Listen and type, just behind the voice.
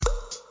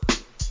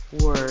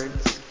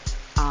Words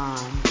on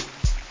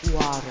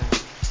Water.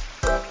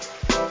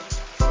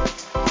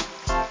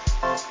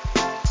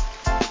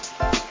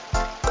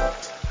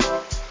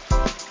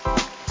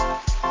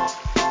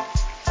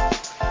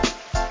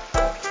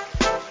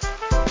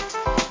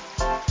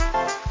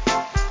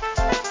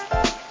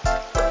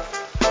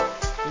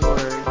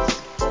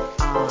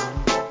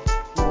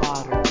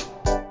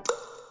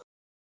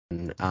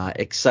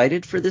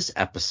 Excited for this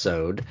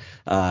episode.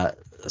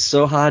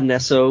 Soha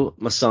Neso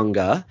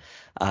Masonga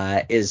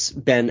has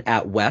been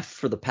at WEF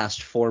for the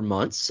past 4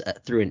 months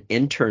through an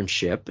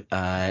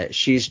internship.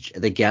 She's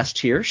the guest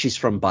here. She's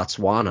from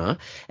Botswana,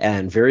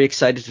 and very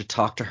excited to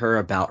talk to her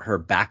about her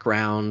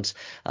background,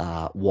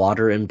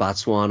 water in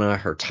Botswana,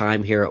 her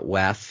time here at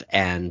WEF,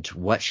 and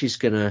what she's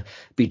going to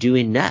be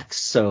doing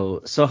next.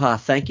 So, Soha,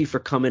 thank you for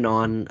coming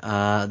on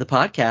the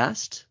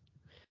podcast.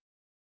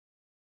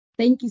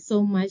 Thank you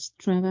so much,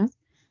 Trevor.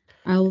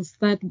 I will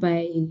start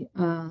by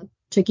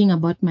talking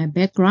about my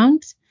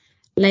background.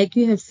 Like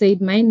you have said,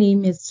 my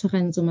name is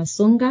Tshogantso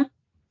Masonga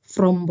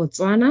from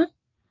Botswana,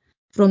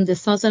 from the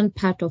southern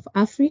part of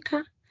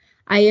Africa.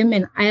 I am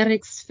an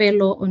IREX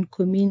fellow on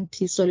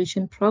Community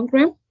Solution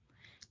Program.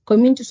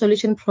 Community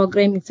Solution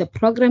Program is a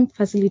program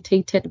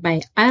facilitated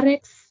by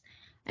IREX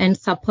and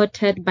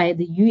supported by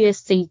the US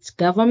States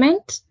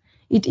government.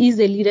 It is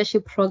a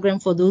leadership program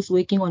for those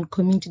working on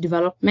community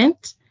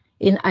development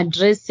in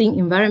addressing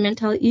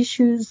environmental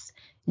issues,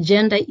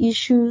 gender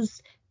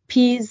issues,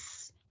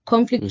 peace,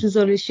 conflict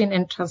resolution,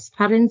 and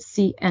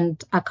transparency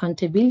and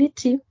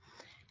accountability.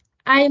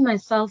 I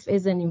myself,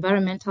 as an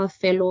environmental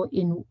fellow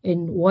in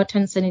water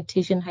and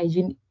sanitation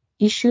hygiene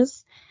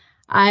issues,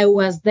 I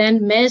was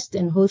then merged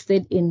and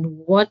hosted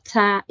in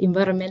Water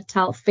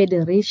Environmental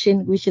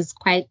Federation, which is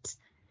quite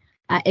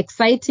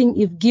exciting.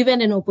 If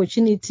given an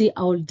opportunity,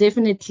 I will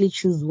definitely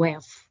choose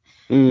WEF.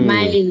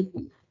 My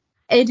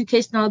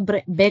educational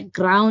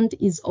background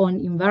is on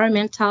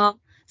environmental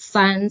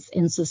science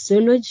and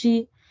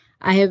sociology.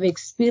 I have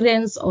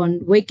experience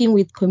on working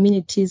with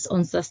communities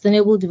on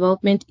sustainable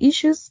development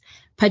issues,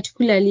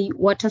 particularly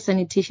water,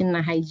 sanitation,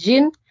 and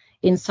hygiene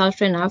in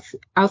Southern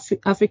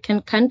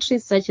African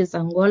countries such as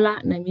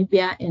Angola,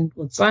 Namibia, and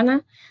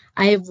Botswana.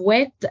 I have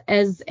worked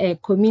as a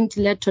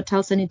community-led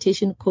total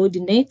sanitation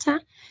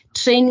coordinator,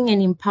 training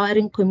and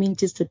empowering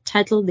communities to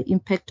tackle the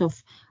impact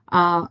of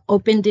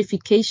open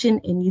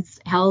defecation and its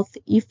health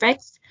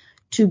effects,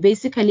 to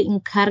basically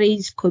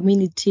encourage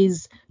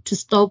communities to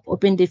stop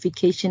open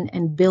defecation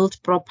and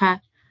build proper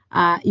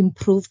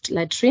improved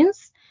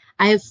latrines.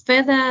 I have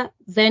further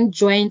then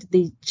joined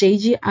the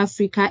JG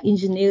Africa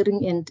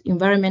Engineering and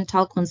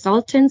Environmental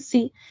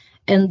Consultancy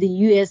and the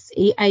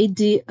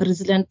USAID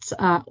Resilient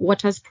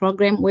Waters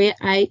Program, where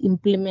I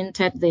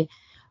implemented the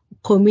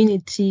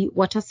community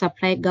water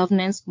supply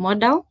governance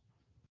model.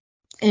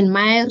 And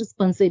my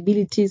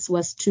responsibilities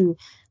was to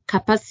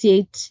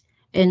capacitate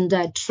and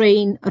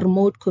train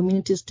remote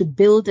communities to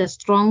build a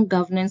strong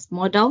governance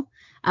model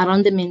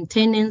around the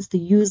maintenance, the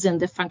use, and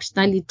the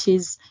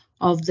functionalities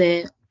of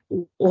their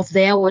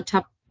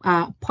water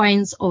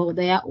points or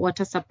their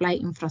water supply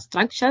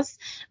infrastructures.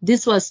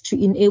 This was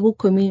to enable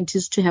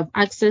communities to have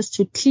access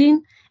to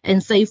clean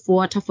and safe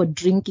water for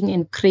drinking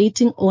and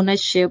creating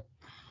ownership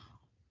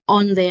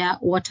on their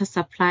water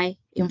supply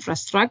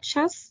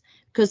infrastructures.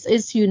 Because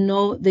as you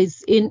know,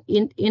 there's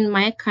in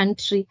my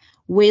country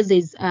where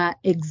there's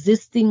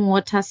existing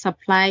water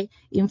supply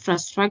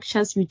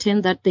infrastructures, we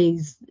tend that they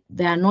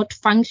are not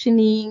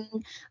functioning,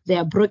 they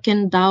are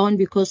broken down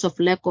because of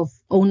lack of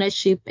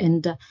ownership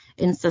and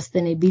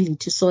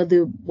sustainability. So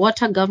the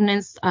water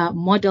governance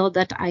model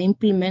that I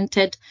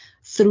implemented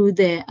through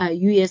the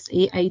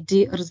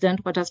USAID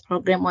Resilient Waters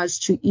Program was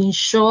to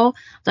ensure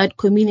that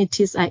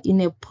communities are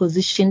in a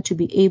position to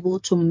be able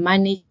to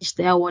manage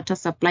their water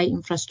supply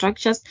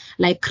infrastructures,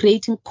 like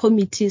creating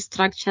committee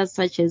structures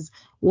such as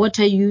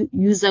water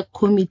user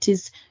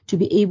committees to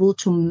be able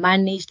to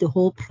manage the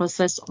whole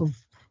process of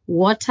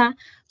water,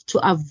 to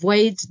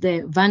avoid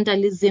the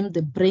vandalism,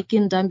 the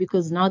breaking down,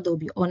 because now there'll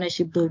be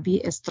ownership, there'll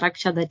be a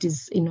structure that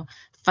is,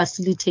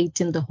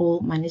 facilitating the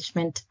whole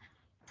management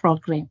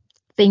program.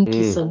 Thank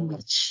you so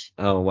much.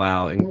 Oh,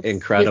 wow.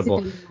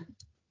 Incredible.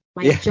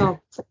 My job.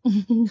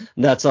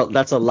 That's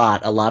a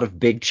lot of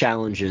big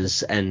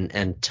challenges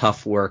and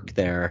tough work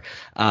there.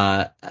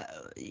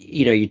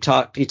 You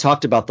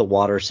talked about the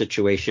water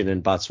situation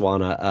in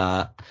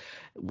Botswana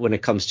when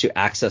it comes to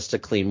access to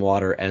clean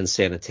water and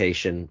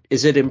sanitation.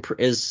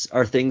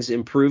 Are things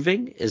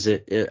improving?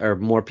 Are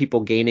more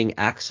people gaining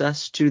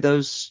access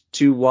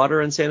to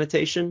water and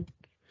sanitation?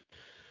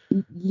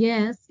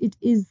 Yes, it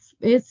is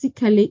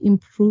basically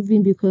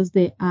improving because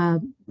there are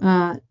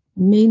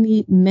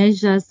many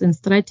measures and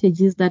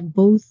strategies that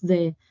both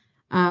the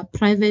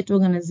private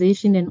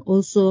organization and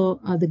also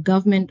the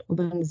government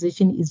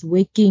organization is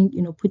working,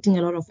 putting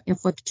a lot of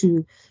effort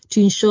to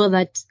ensure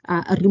that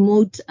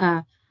remote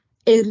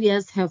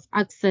areas have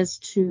access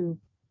to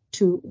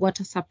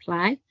water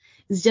supply.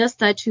 It's just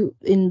that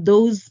in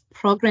those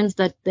programs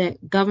that the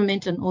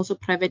government and also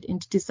private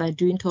entities are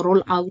doing to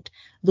roll out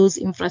those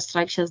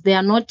infrastructures, they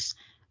are not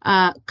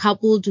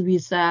coupled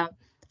with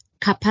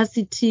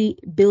capacity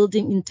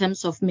building in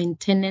terms of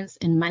maintenance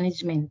and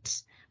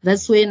management.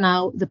 That's where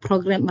now the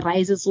program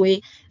rises, where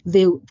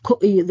the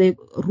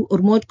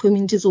remote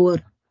communities will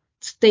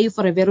stay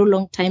for a very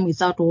long time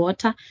without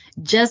water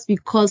just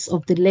because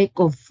of the lack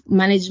of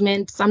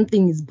management.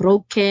 Something is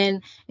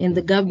broken in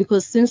the government,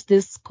 because since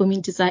these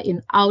communities are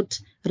in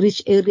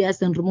outreach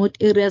areas and remote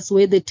areas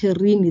where the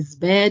terrain is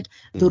bad,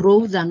 the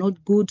roads are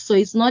not good, so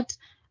it's not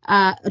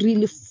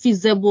really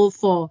feasible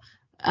for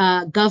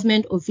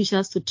government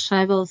officials to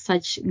travel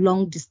such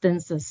long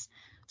distances.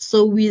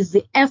 So with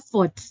the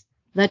effort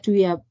that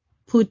we are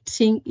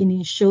putting in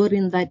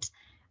ensuring that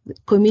the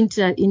communities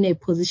are in a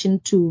position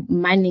to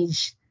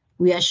manage,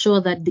 we are sure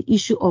that the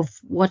issue of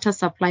water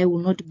supply will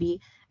not be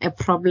a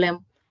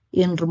problem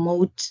in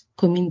remote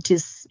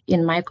communities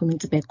in my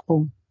community back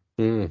home.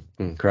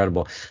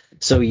 Incredible.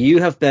 So you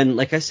have been,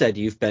 like I said,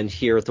 you've been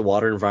here at the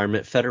Water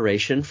Environment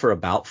Federation for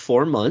about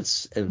 4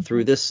 months, and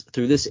through this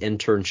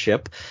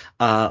internship,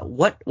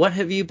 what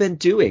have you been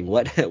doing?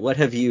 What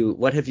have you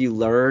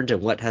learned,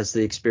 and what has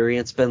the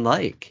experience been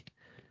like?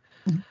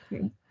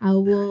 Okay. I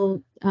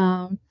will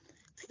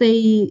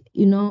say,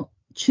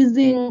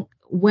 choosing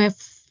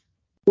WEF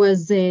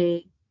was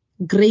a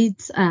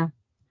great,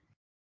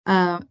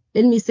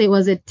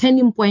 was a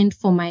turning point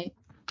for my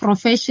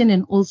profession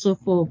and also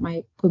for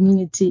my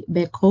community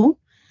back home.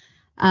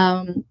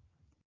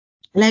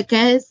 Like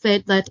I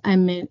said, that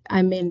I'm a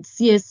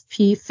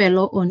CSP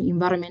fellow on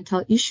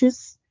environmental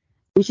issues,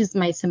 which is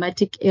my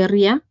thematic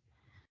area.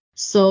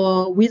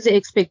 So with the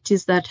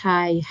expertise that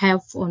I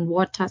have on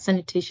water,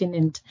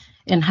 sanitation,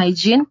 and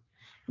hygiene,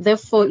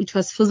 therefore it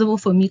was feasible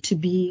for me to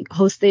be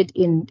hosted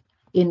in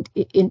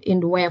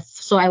WEF.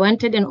 So I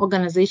wanted an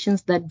organization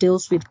that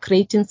deals with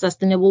creating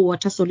sustainable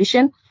water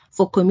solution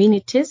for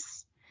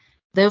communities.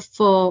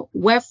 Therefore,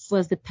 WEF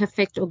was the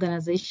perfect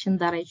organization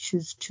that I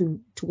choose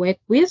to work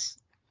with,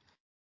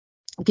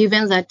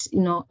 given that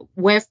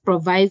WEF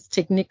provides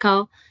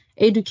technical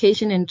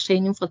education and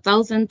training for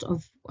thousands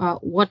of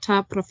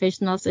water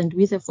professionals, and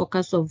with a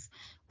focus of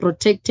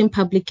protecting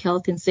public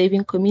health and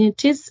saving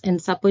communities and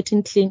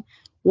supporting clean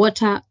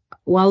water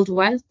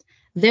worldwide.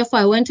 Therefore,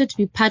 I wanted to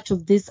be part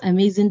of this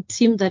amazing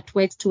team that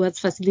works towards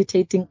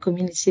facilitating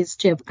communities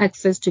to have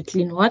access to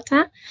clean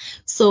water.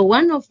 So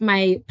one of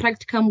my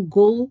practicum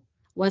goals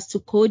was to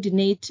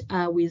coordinate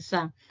with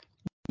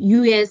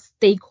US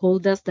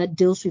stakeholders that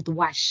deals with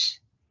WASH.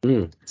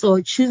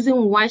 So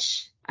choosing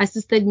WASH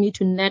assisted me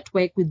to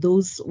network with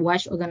those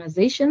WASH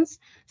organizations,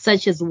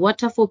 such as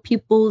Water for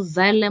People,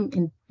 Xylem,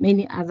 and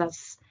many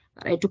others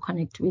that I had to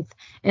connect with.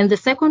 And the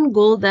second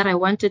goal that I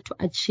wanted to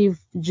achieve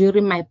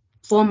during my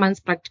 4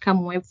 months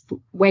practicum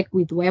work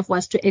with WEF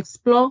was to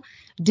explore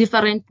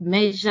different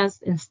measures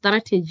and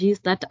strategies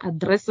that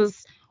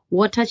addresses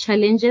water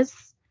challenges.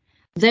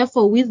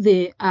 Therefore, with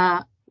the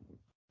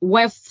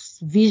WEF's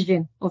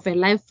vision of a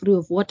life free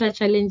of water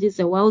challenges,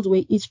 a world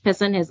where each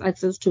person has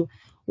access to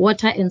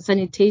water and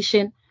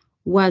sanitation,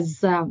 was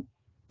the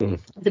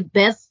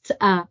best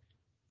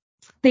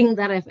thing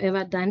that I've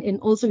ever done. And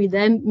also with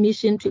their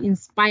mission to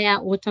inspire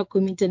water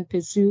community and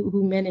pursue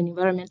human and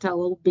environmental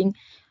well-being,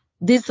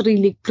 this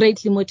really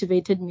greatly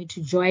motivated me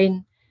to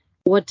join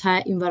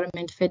Water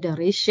Environment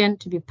Federation,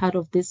 to be part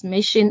of this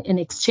mission and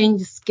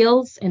exchange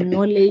skills and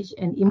knowledge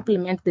and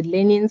implement the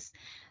learnings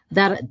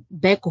that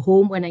back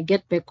home when I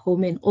get back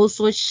home, and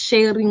also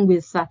sharing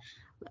with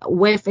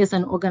WEF as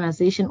an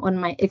organization on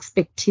my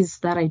expertise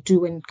that I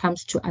do when it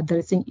comes to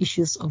addressing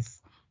issues of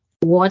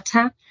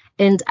water.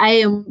 And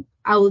I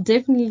will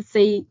definitely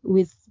say,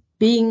 with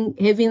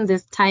having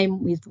this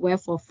time with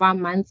WEF for 5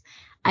 months,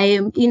 I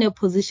am in a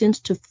position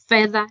to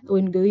further,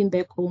 when going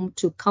back home,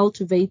 to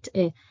cultivate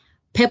a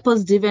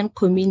purpose-driven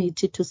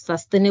community to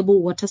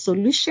sustainable water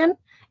solution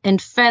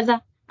and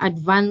further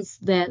advance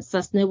the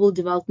Sustainable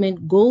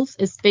Development Goals,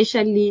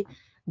 especially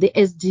the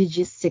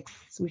SDG 6,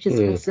 which is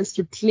access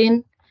to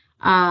clean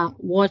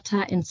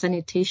water and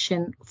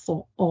sanitation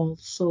for all.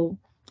 So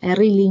I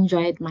really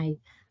enjoyed my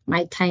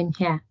time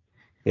here.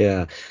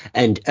 Yeah.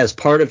 And as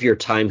part of your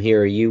time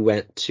here, you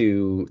went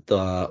to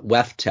the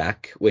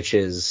WEFTEC, which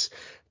is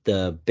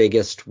the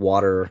biggest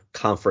water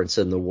conference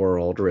in the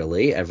world,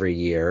 really, every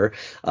year.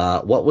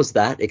 What was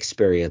that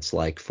experience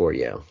like for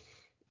you?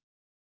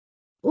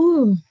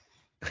 Oh,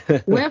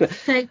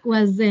 WEFTEC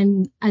was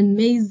an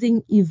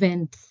amazing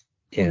event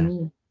for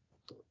me.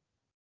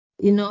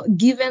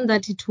 Given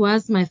that it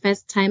was my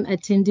first time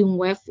attending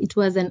WEF, it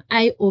was an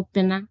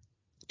eye-opener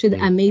to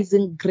the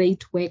amazing,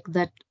 great work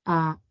that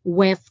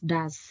WEF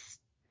does.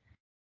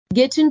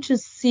 Getting to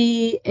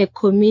see a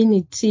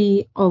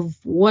community of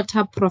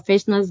water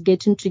professionals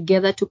getting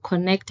together to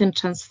connect and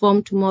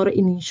transform tomorrow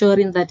in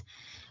ensuring that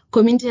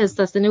community has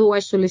sustainable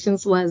water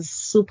solutions was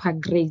super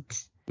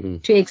great.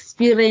 To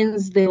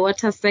experience the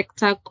water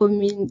sector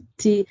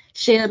community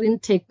sharing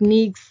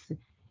techniques,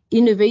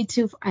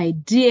 innovative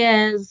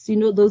ideas,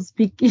 those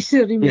big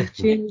issue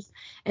machines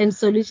and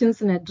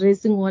solutions in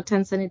addressing water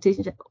and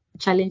sanitation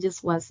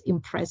challenges was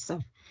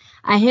impressive.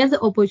 I had the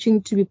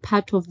opportunity to be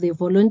part of the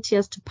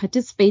volunteers to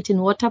participate in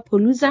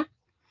Waterpalooza,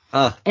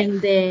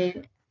 and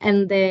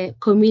the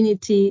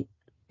community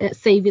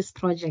service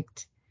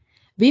project.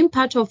 Being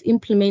part of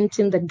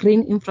implementing the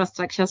Green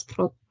Infrastructures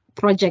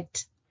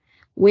project,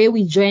 where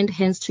we joined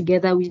hands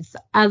together with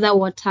other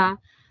water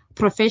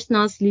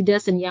professionals,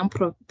 leaders, and young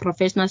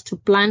professionals to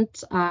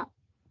plant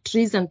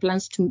trees and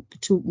plants to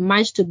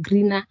march to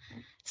greener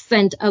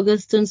St.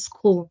 Augustine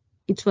School.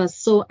 It was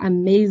so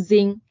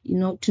amazing,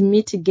 to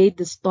mitigate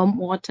the storm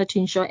water, to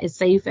ensure a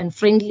safe and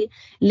friendly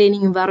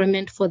learning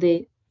environment for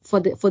the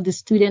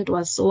student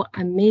was so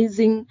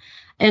amazing.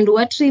 And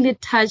what really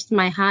touched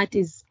my heart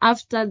is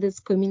after this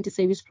community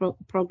service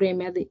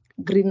program at the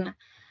Green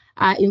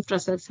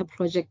Infrastructure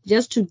project,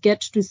 just to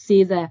get to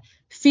see the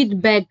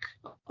feedback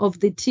of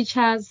the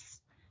teachers,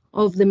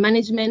 of the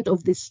management,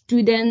 of the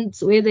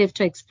students, where they have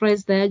to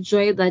express their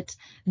joy that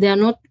they are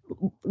no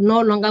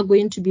longer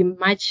going to be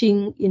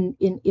marching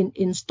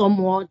in storm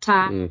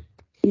water.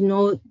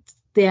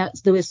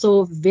 They were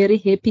so very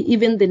happy.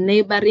 Even the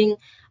neighboring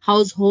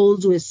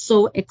households were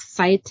so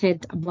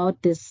excited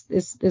about this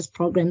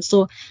program.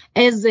 So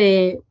as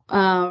a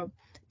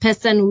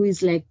person who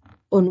is like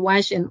on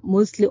WASH and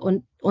mostly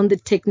on the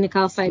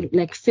technical side,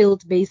 like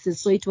field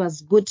basis, so it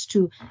was good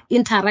to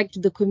interact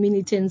with the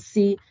community and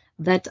see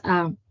that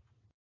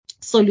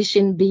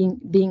solution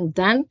being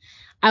done.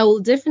 I will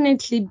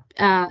definitely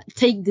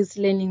take these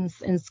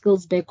learnings and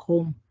skills back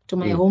home to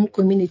my home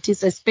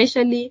communities,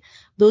 especially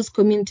those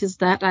communities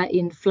that are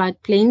in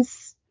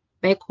floodplains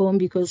back home,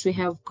 because we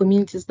have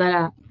communities that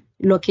are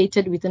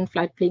located within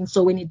floodplains.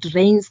 So when it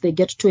rains, they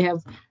get to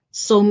have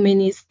so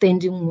many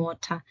standing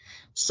water.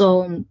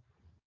 So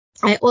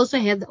I also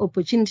had the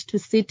opportunity to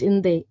sit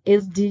in the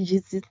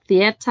SDGC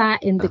Theater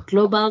in the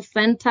Global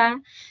Center,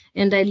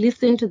 and I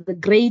listened to the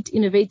great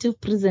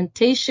innovative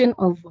presentation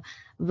of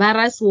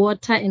various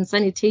water and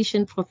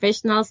sanitation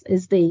professionals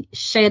as they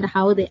shared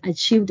how they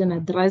achieved and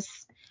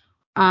addressed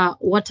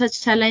water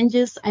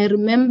challenges. I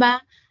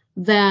remember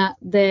the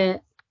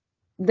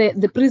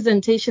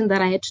presentation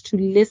that I had to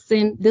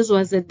listen. This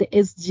was at the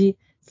SG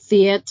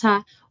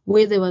Theater,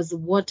 where there was a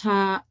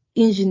water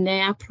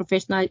engineer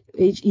professional.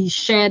 He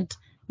shared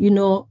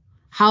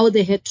how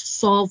they had to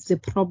solve the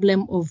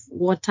problem of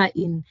water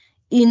in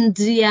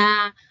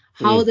India,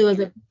 how there was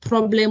a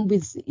problem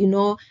with,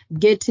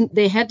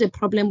 they had a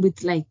problem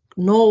with like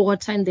no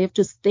water and they have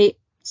to stay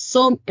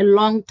a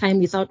long time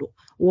without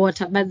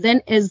water. But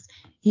then as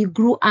he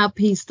grew up,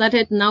 he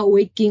started now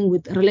working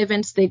with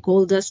relevant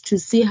stakeholders to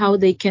see how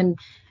they can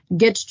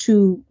get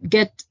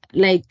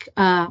like,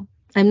 I'm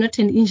not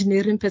an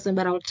engineering person,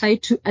 but I'll try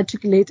to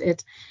articulate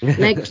it,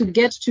 like to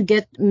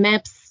get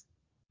maps,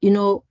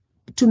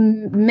 to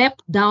map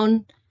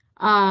down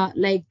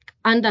like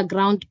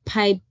underground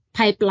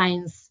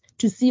pipelines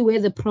to see where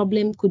the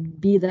problem could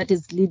be that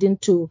is leading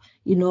to,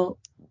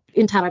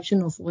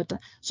 interruption of water.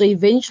 So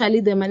eventually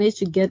they managed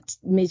to get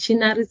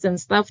machineries and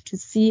stuff to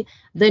see.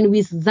 Then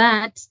with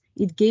that,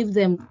 it gave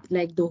them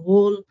like the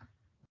whole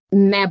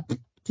map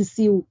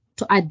to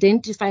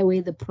identify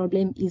where the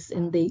problem is,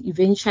 and they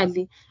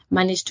eventually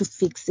managed to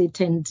fix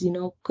it. And,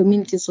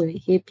 communities were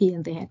happy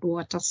and they had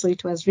water. So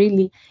it was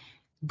really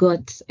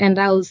good. And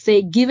I will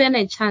say, given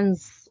a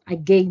chance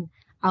again,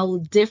 I will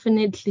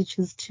definitely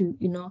choose to,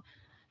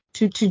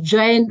 to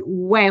join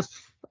WEF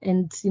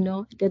and,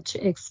 get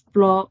to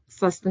explore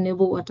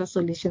sustainable water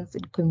solutions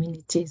in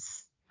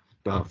communities.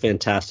 Oh,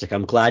 fantastic.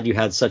 I'm glad you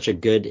had such a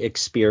good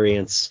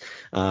experience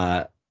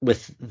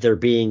with there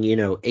being,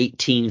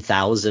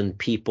 18,000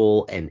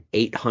 people and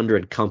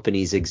 800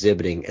 companies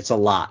exhibiting. It's a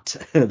lot.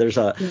 There's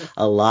a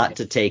lot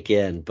to take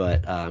in,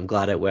 but I'm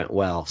glad it went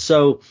well.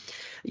 So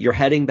you're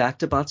heading back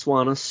to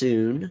Botswana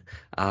soon.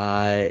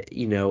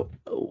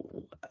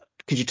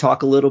 Could you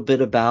talk a little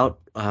bit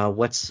about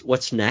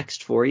what's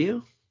next for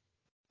you?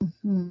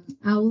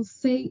 I will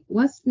say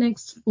what's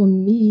next for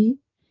me,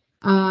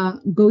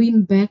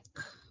 going back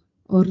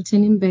or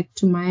returning back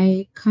to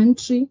my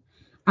country,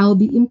 I'll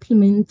be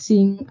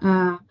implementing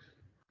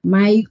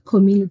my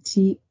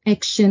community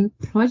action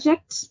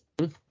project.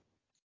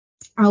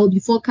 I'll be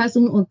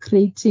focusing on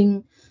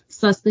creating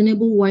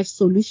sustainable wash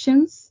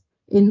solutions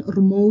in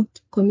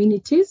remote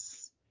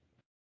communities.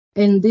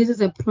 And this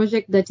is a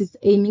project that is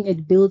aiming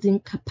at building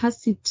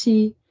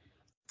capacity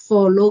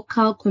for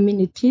local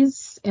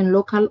communities and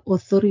local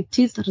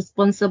authorities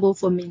responsible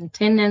for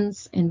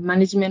maintenance and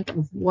management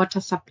of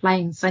water supply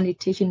and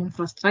sanitation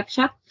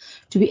infrastructure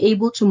to be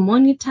able to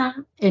monitor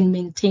and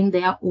maintain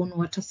their own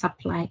water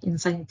supply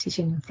and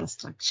sanitation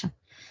infrastructure,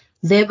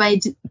 thereby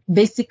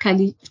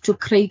basically to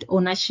create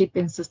ownership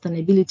and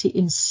sustainability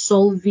in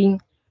solving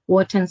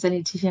water and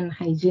sanitation and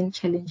hygiene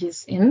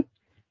challenges in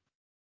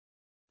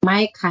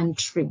my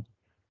country.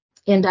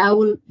 And I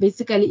will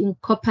basically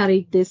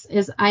incorporate this,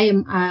 as I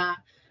am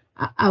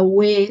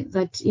aware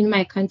that in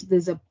my country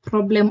there's a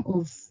problem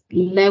of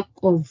lack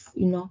of,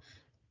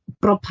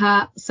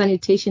 proper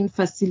sanitation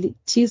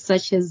facilities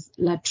such as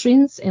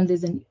latrines, and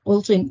there's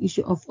also an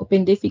issue of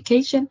open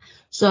defecation.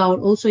 So I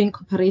will also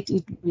incorporate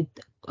it with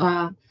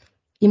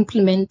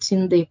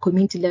implementing the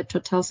community-led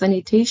total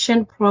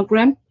sanitation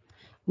program,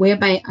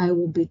 whereby I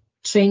will be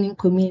training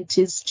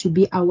communities to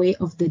be aware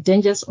of the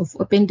dangers of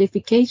open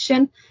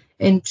defecation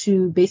and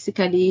to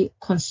basically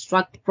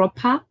construct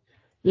proper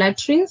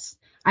latrines.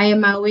 I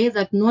am aware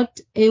that not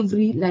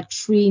every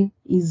latrine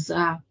is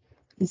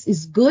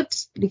good.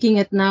 Looking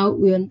at now,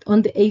 we're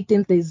on the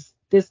 18th. There's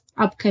this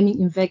upcoming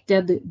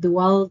Invicta, the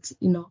World,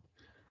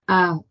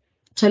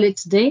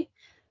 Toilet Day,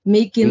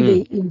 making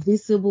the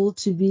invisible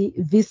to be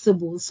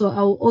visible. So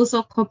I will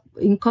also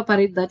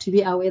incorporate that to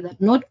be aware that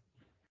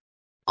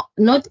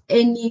not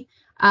any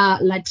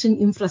latrine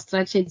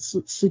infrastructure is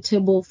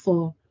suitable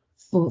for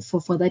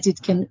that.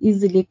 It can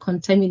easily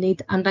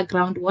contaminate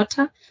underground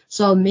water.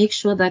 So I'll make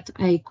sure that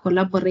I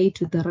collaborate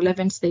with the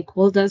relevant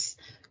stakeholders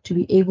to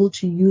be able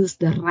to use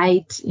the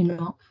right,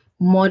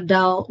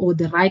 model or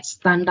the right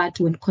standard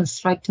when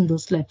constructing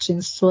those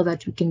latrines so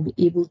that we can be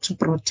able to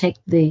protect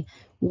the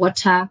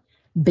water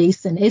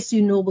basin. As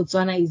you know,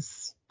 Botswana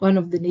is one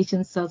of the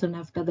nations southern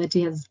Africa that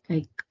has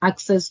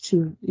access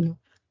to,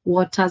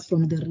 waters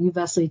from the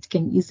river, so it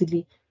can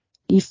easily,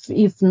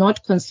 if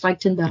not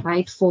constructing the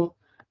right for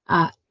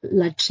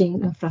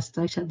latrine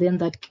infrastructure, then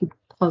that could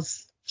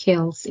cause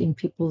chaos in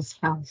people's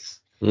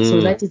health. So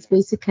that is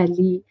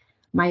basically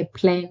my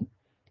plan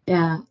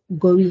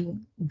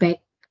going back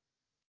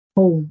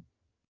home.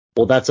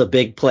 Well, that's a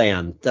big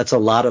plan. That's a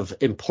lot of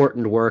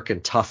important work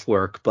and tough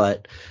work,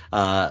 but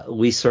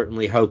we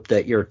certainly hope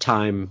that your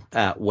time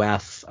at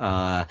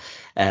WEF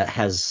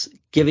has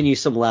given you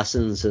some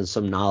lessons and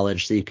some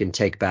knowledge that you can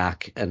take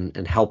back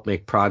and help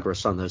make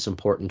progress on those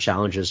important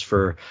challenges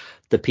for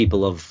the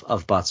people of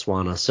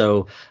Botswana.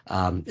 So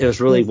it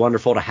was really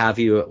wonderful to have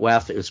you at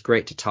WEF. It was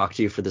great to talk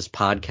to you for this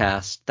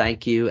podcast.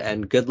 Thank you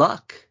and good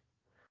luck.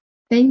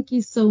 Thank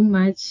you so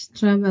much,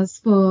 Travis,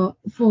 for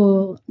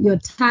your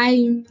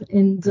time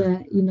and,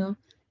 to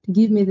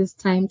give me this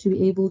time to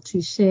be able to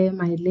share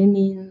my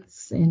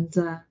learnings and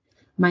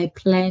my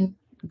plan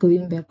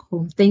going back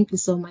home. Thank you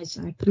so much.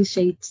 I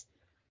appreciate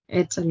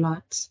it a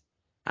lot.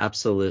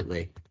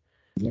 Absolutely.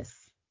 Yes.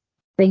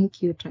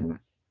 Thank you, Travis.